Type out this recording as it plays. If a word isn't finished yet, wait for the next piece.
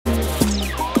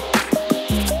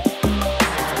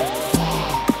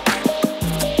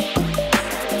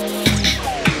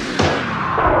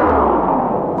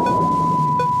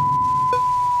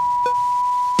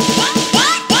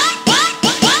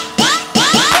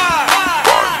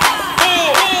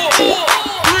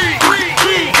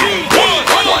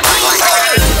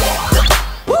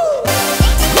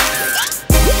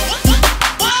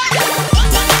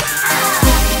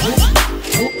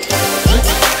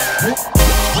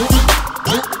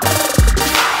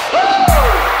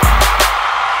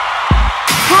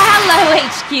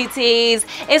cuties.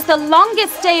 It's the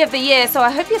longest day of the year, so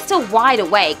I hope you're still wide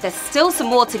awake. There's still some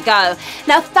more to go.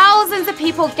 Now, thousands of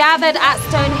people gathered at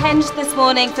Stonehenge this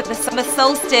morning for the summer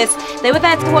solstice. They were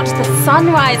there to watch the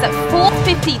sunrise at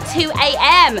 4:52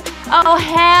 a.m. Oh,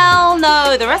 hell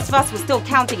no. The rest of us were still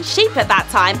counting sheep at that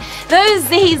time. Those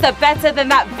Z's are better than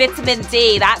that vitamin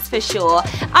D, that's for sure.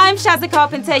 I'm Sharon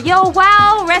Carpenter, your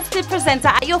well-rested presenter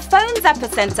at your phone's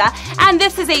epicenter, and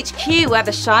this is HQ, where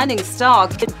the shining star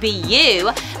could be you.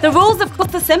 The rules, of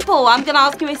course, are simple. I'm going to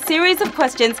ask you a series of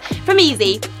questions from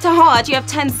easy to hard. You have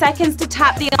 10 seconds to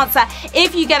tap the answer.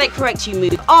 If you get it correct, you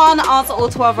move on. Answer all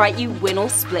 12 right, you win or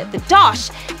split the dosh.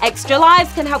 Extra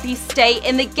lives can help you stay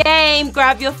in the game.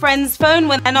 Grab your friend's phone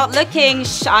when they're not looking.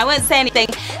 Shh, I won't say anything.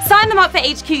 Sign them up for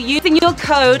HQ using your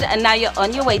code, and now you're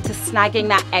on your way to snagging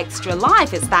that extra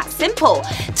life. It's that simple.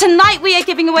 Tonight we are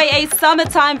giving away a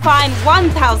summertime fine,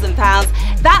 £1,000.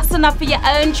 That's enough for your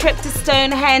own trip to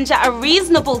Stonehenge at a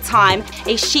reasonable time,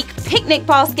 a chic picnic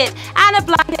basket, and a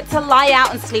blanket to lie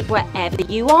out and sleep wherever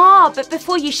you are. But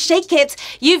before you shake it,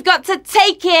 you've got to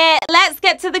take it. Let's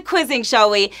get to the quizzing, shall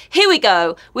we? Here we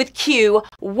go with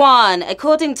Q1.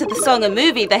 According to the song and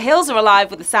movie, the hills are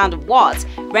alive with the sound of what?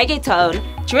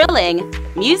 Reggaeton, drilling,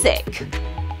 music.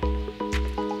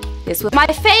 This was my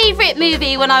favorite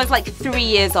movie when I was like 3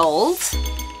 years old.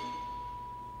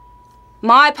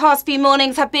 My past few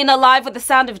mornings have been alive with the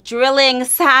sound of drilling,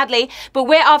 sadly, but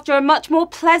we're after a much more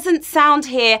pleasant sound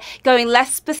here, going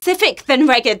less specific than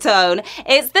reggaeton.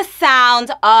 It's the sound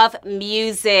of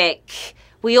music.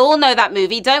 We all know that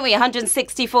movie, don't we?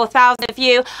 164,000 of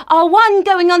you are one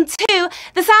going on two.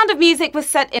 The Sound of Music was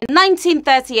set in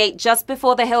 1938, just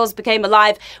before the hills became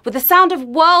alive with the sound of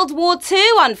World War II,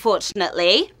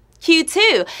 unfortunately.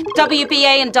 Q2.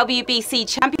 WBA and WBC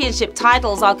championship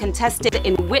titles are contested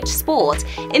in which sport?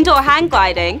 Indoor hang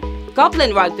gliding,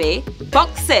 goblin rugby,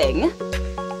 boxing.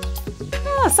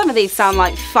 Oh, some of these sound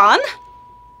like fun.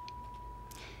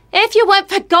 If you went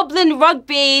for goblin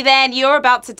rugby, then you're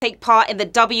about to take part in the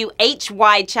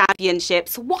WHY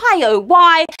championships. Why, oh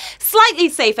why? Slightly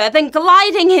safer than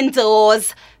gliding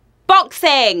indoors.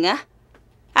 Boxing.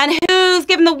 And who's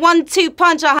given the 1-2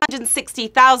 punch?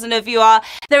 160,000 of you are.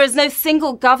 There is no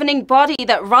single governing body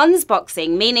that runs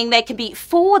boxing, meaning there can be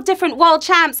 4 different world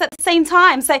champs at the same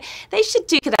time. So they should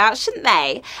duke it out, shouldn't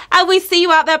they? And we see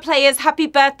you out there, players. Happy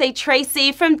birthday,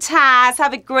 Tracy from Taz.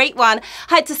 Have a great one.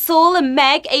 Hi to Saul and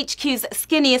Meg, HQ's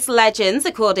skinniest legends,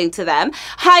 according to them.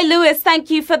 Hi, Lewis. Thank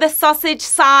you for the sausage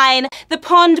sign. The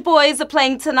Pond Boys are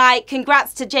playing tonight.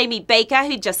 Congrats to Jamie Baker,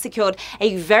 who just secured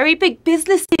a very big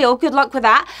business deal. Good luck with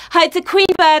that. Hi to Queen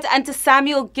Bird and to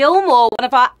Samuel Gilmore, one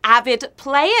of our avid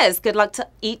players. Good luck to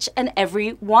each and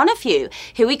every one of you.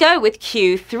 Here we go with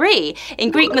Q3. In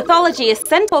Greek mythology, a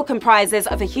centaur comprises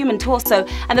of a human torso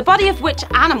and the body of which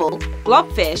animal?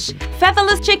 Blobfish,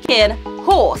 featherless chicken,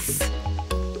 horse.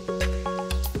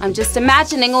 I'm just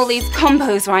imagining all these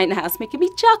combos right now. It's making me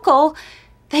chuckle.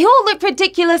 They all look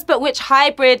ridiculous, but which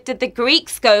hybrid did the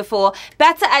Greeks go for?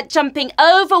 Better at jumping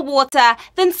over water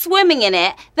than swimming in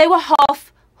it. They were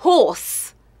half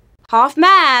horse. Half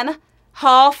man,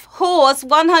 half horse.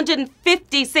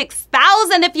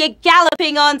 156,000 if you're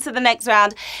galloping on to the next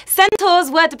round.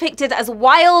 Centaurs were depicted as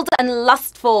wild and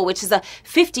lustful, which is a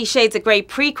 50 Shades of Grey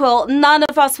prequel none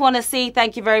of us want to see.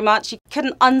 Thank you very much. You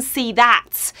couldn't unsee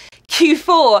that.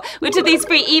 Q4. Which of these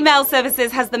free email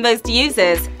services has the most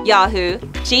users? Yahoo,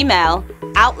 Gmail,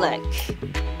 Outlook.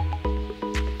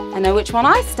 I know which one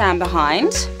I stand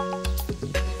behind.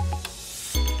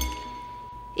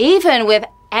 Even with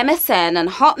MSN and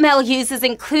Hotmail users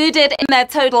included in their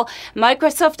total,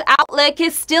 Microsoft Outlook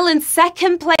is still in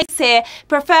second place here,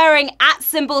 preferring @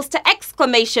 symbols to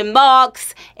exclamation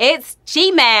marks. It's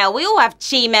Gmail. We all have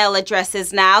Gmail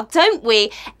addresses now, don't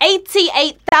we?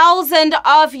 88,000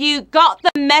 of you got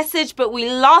the message, but we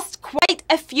lost quite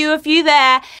a few of you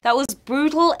there. That was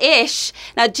brutal-ish.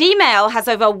 Now, Gmail has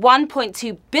over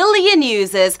 1.2 billion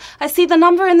users. I see the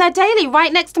number in their daily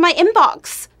right next to my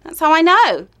inbox. That's how I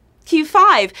know.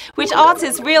 Q5. Which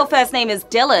artist's real first name is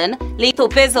Dylan? Lethal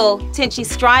Bizzle, Tinchy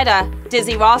Strider,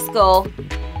 Dizzy Rascal.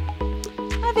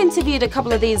 I've interviewed a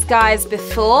couple of these guys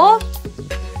before,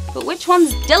 but which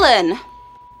one's Dylan?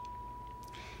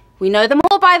 We know them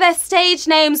all by their stage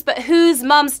names, but whose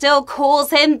mum still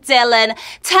calls him Dylan,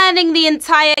 turning the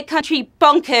entire country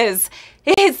bonkers?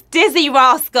 It's Dizzy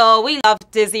Rascal. We love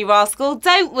Dizzy Rascal,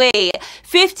 don't we?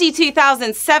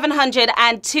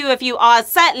 52,702 of you are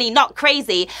certainly not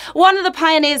crazy. One of the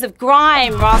pioneers of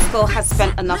grime, Rascal has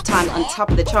spent enough time on top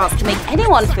of the charts to make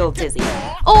anyone feel dizzy.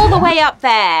 All the way up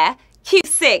there.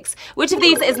 Q6. Which of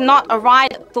these is not a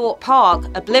ride? Thorpe Park,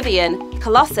 Oblivion,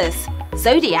 Colossus,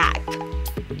 Zodiac.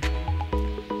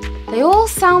 They all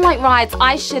sound like rides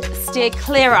I should steer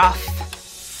clear of.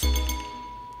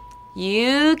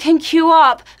 You can queue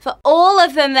up for all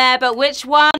of them there, but which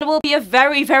one will be a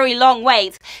very, very long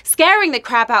wait? Scaring the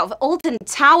crap out of Alton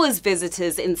Towers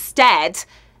visitors instead.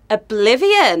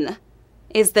 Oblivion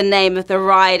is the name of the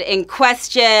ride in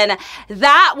question.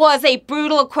 That was a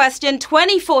brutal question.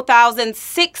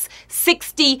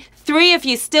 24,663 of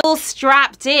you still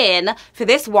strapped in for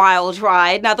this wild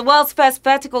ride. Now, the world's first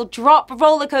vertical drop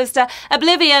roller coaster,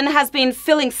 Oblivion, has been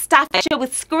filling Staffordshire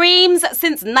with screams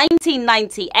since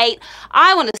 1998.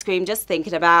 I want to scream just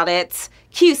thinking about it.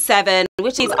 Q7,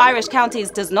 which these Irish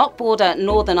counties does not border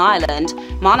Northern Ireland,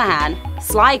 Monaghan,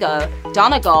 Sligo,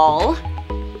 Donegal.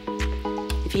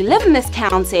 If you live in this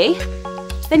county,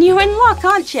 then you're in luck,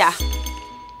 aren't you?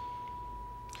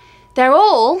 They're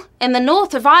all in the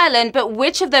north of Ireland, but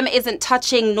which of them isn't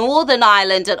touching Northern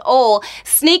Ireland at all?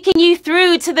 Sneaking you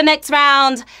through to the next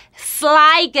round,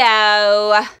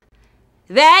 Sligo.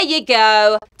 There you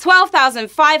go.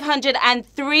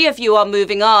 12,503 of you are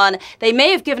moving on. They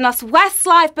may have given us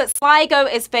Westlife, but Sligo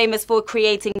is famous for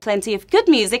creating plenty of good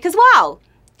music as well.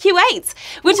 Q8.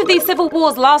 Which of these civil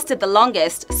wars lasted the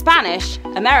longest? Spanish,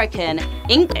 American,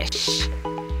 English.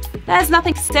 There's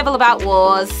nothing civil about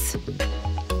wars.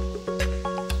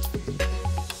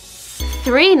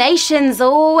 Three nations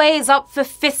always up for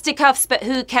fisticuffs, but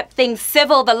who kept things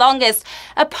civil the longest?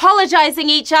 Apologising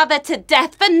each other to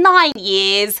death for 9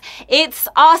 years. It's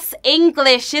us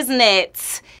English, isn't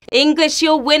it? English,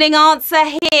 your winning answer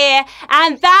here.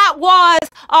 And that was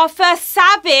our first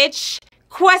savage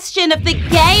question of the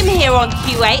game here on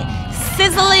Q8.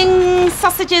 Sizzling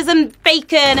sausages and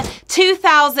bacon.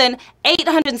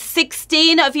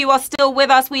 2,816 of you are still with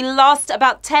us. We lost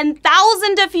about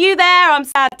 10,000 of you there, I'm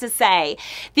sad to say.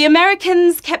 The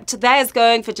Americans kept theirs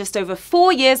going for just over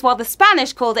 4 years, while the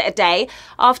Spanish called it a day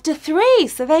after 3.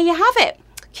 So there you have it.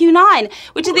 Q9.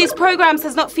 Which of these programs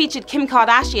has not featured Kim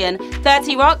Kardashian?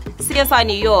 30 Rock, CSI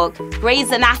New York,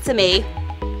 Grey's Anatomy.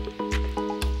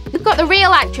 We've got the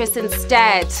real actress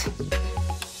instead.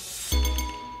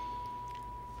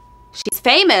 She's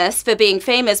famous for being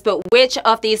famous, but which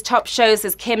of these top shows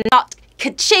has Kim not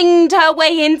ka-chinged her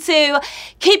way into?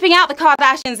 Keeping out the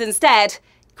Kardashians instead.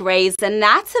 Grey's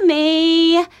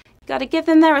Anatomy. Gotta give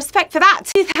them their respect for that.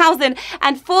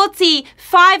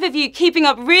 2,045 of you keeping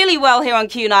up really well here on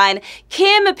Q9.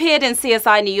 Kim appeared in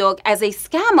CSI New York as a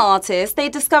scam artist. They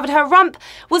discovered her rump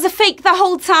was a fake the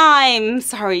whole time.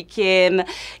 Sorry, Kim.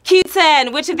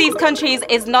 Q10. Which of these countries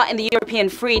is not in the European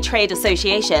Free Trade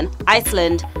Association?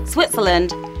 Iceland,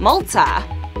 Switzerland, Malta.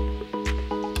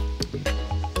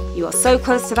 You are so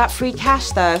close to that free cash,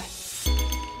 though.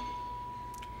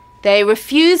 They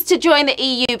refused to join the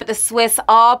EU, but the Swiss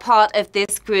are part of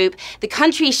this group. The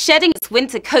country shedding its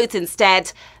winter coat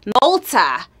instead.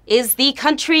 Malta is the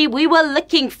country we were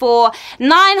looking for.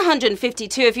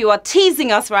 952 of you are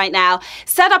teasing us right now.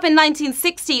 Set up in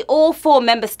 1960, all 4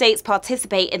 member states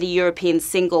participate in the European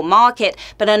single market,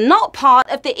 but are not part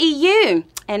of the EU.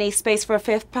 Any space for a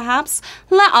fifth, perhaps?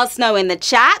 Let us know in the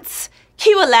chat.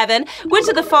 Q11, which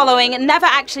of the following never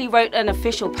actually wrote an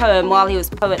official poem while he was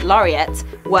poet laureate?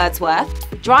 Wordsworth,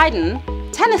 Dryden,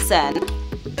 Tennyson.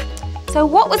 So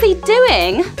what was he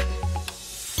doing?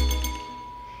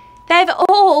 They've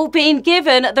all been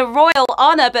given the royal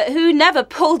honour, but who never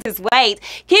pulled his weight?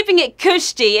 Keeping it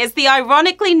cushy is the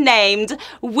ironically named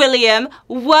William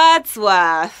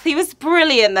Wordsworth. He was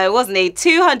brilliant though, wasn't he?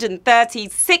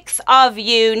 236 of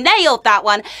you nailed that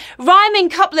one. Rhyming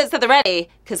couplets at the ready,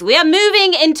 because we are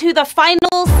moving into the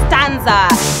final stanza.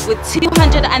 With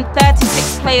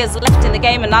 236 players left in the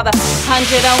game, another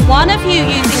 101 of you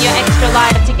using your extra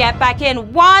life to get back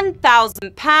in.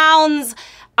 £1,000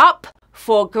 up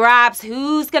for grabs.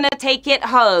 Who's gonna take it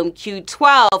home?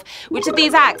 Q12. Which of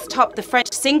these acts topped the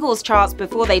French singles charts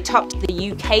before they topped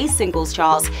the UK singles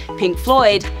charts? Pink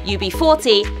Floyd,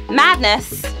 UB40,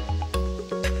 Madness.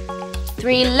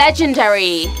 3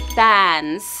 legendary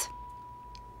bands.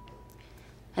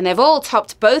 And they've all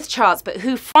topped both charts, but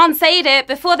who Franced it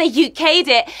before they UK'd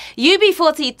it?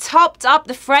 UB40 topped up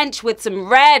the French with some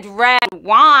red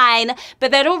wine,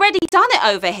 but they'd already done it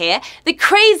over here. The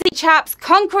Crazy Chaps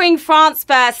conquering France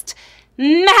first.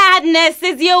 Madness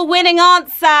is your winning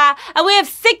answer. And we have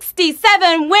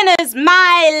 67 winners,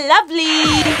 my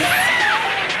lovelies.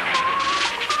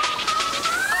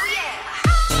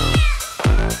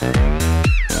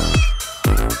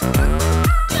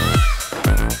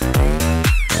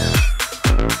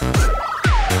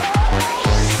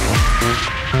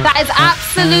 That is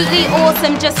absolutely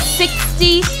awesome. Just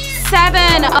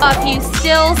 67 of you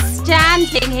still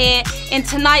standing here in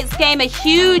tonight's game. A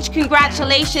huge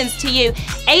congratulations to you,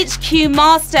 HQ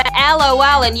Master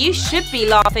LOL, and you should be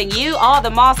laughing. You are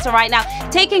the master right now,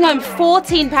 taking home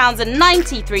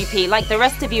 £14.93 like the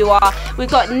rest of you are. We've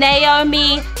got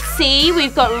Naomi C,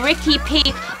 we've got Ricky P,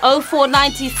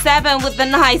 0497 with the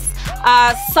nice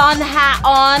sun hat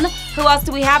on. Who else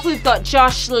do we have? We've got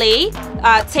Josh Lee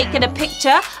taking a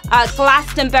picture,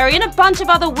 Glastonbury, and a bunch of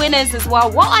other winners as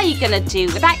well. What are you going to do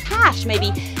with that cash?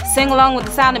 Maybe sing along with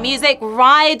the Sound of Music,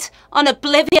 ride on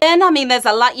Oblivion. I mean, there's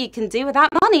a lot you can do with that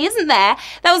money, isn't there?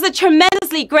 That was a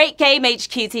tremendously great game,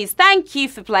 HQTs. Thank you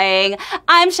for playing.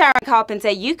 I'm Sharon Carpenter.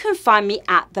 You can find me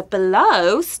at the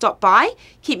below. Stop by,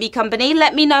 keep me company.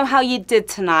 Let me know how you did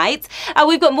tonight.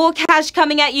 We've got more cash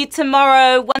coming at you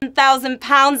tomorrow,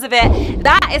 £1,000 of it.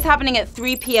 That is happening at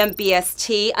 3 p.m.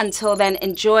 BST. Until then,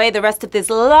 enjoy the rest of this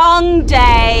long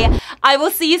day. I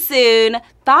will see you soon.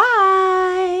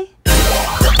 Bye.